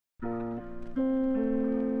Oh,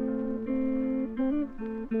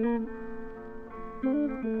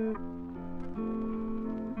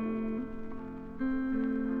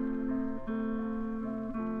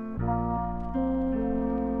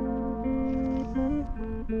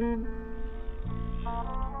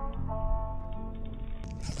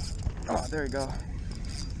 there we go.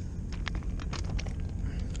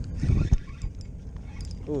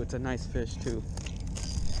 Ooh, it's a nice fish too.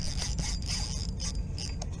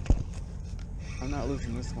 I'm not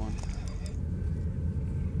losing this one.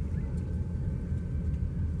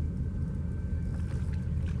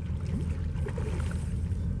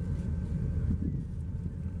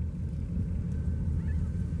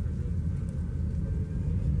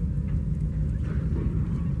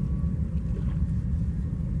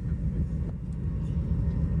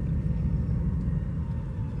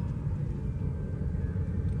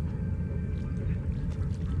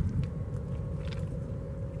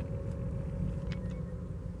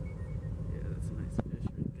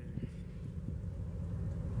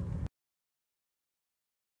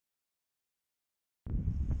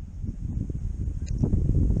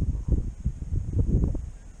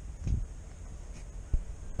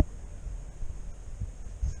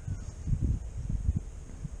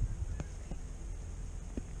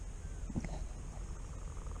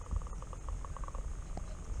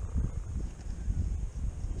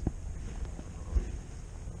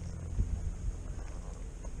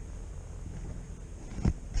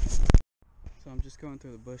 So I'm just going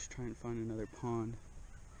through the bush trying to find another pond.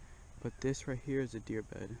 But this right here is a deer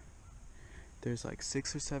bed. There's like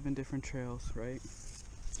 6 or 7 different trails, right?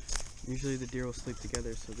 Usually the deer will sleep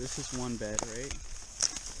together, so this is one bed, right?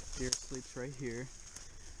 Deer sleeps right here.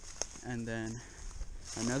 And then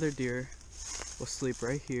another deer will sleep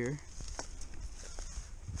right here.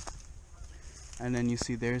 And then you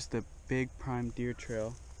see there's the big prime deer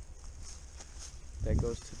trail that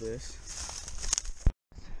goes to this.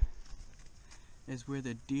 Is where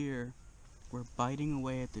the deer were biting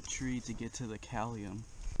away at the tree to get to the callium.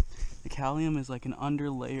 The callium is like an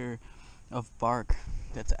underlayer of bark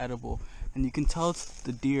that's edible, and you can tell it's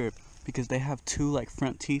the deer because they have 2 like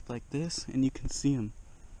front teeth like this, and you can see them.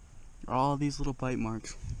 All these little bite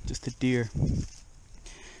marks, just a deer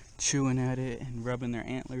chewing at it and rubbing their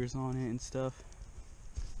antlers on it and stuff.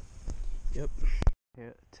 Yep.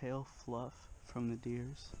 Tail fluff from the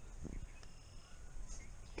deers.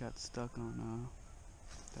 Got stuck on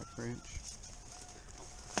that branch.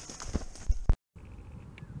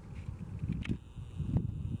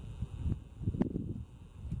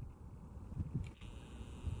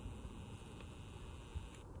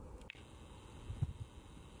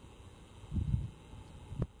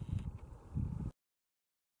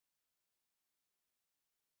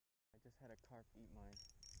 I just had a carp eat my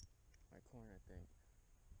corn, I think.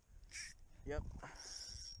 Yep.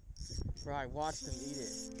 Bro, I watched him eat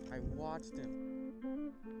it. I watched him.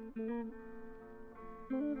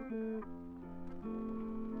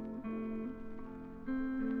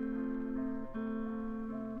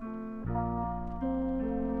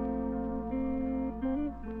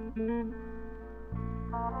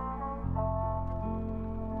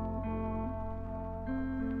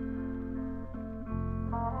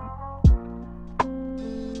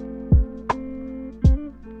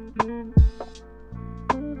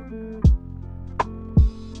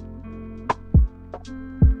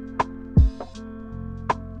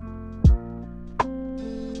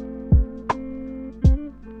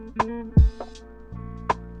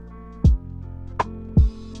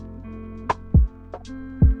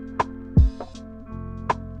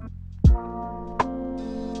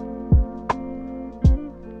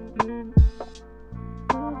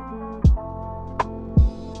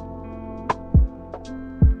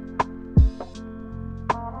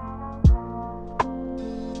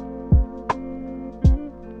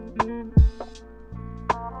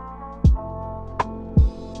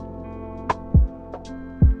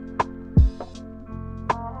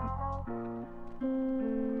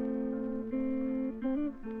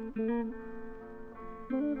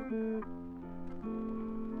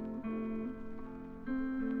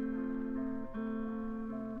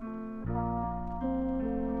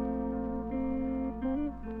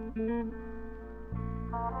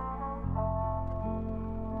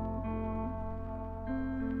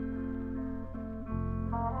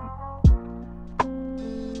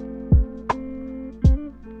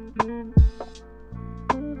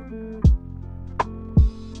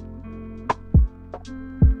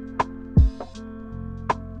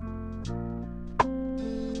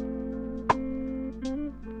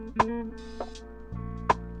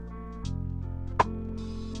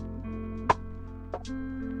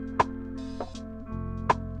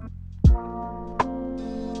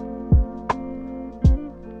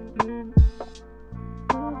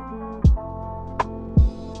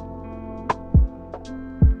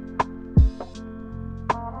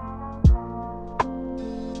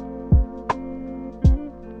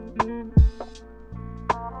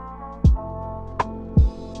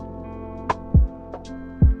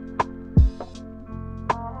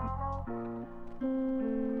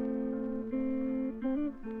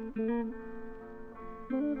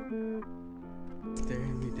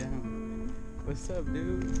 Staring me down. What's up,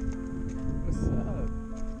 dude? What's up?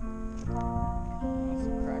 Want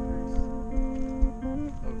some crackers?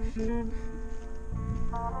 Oh shit.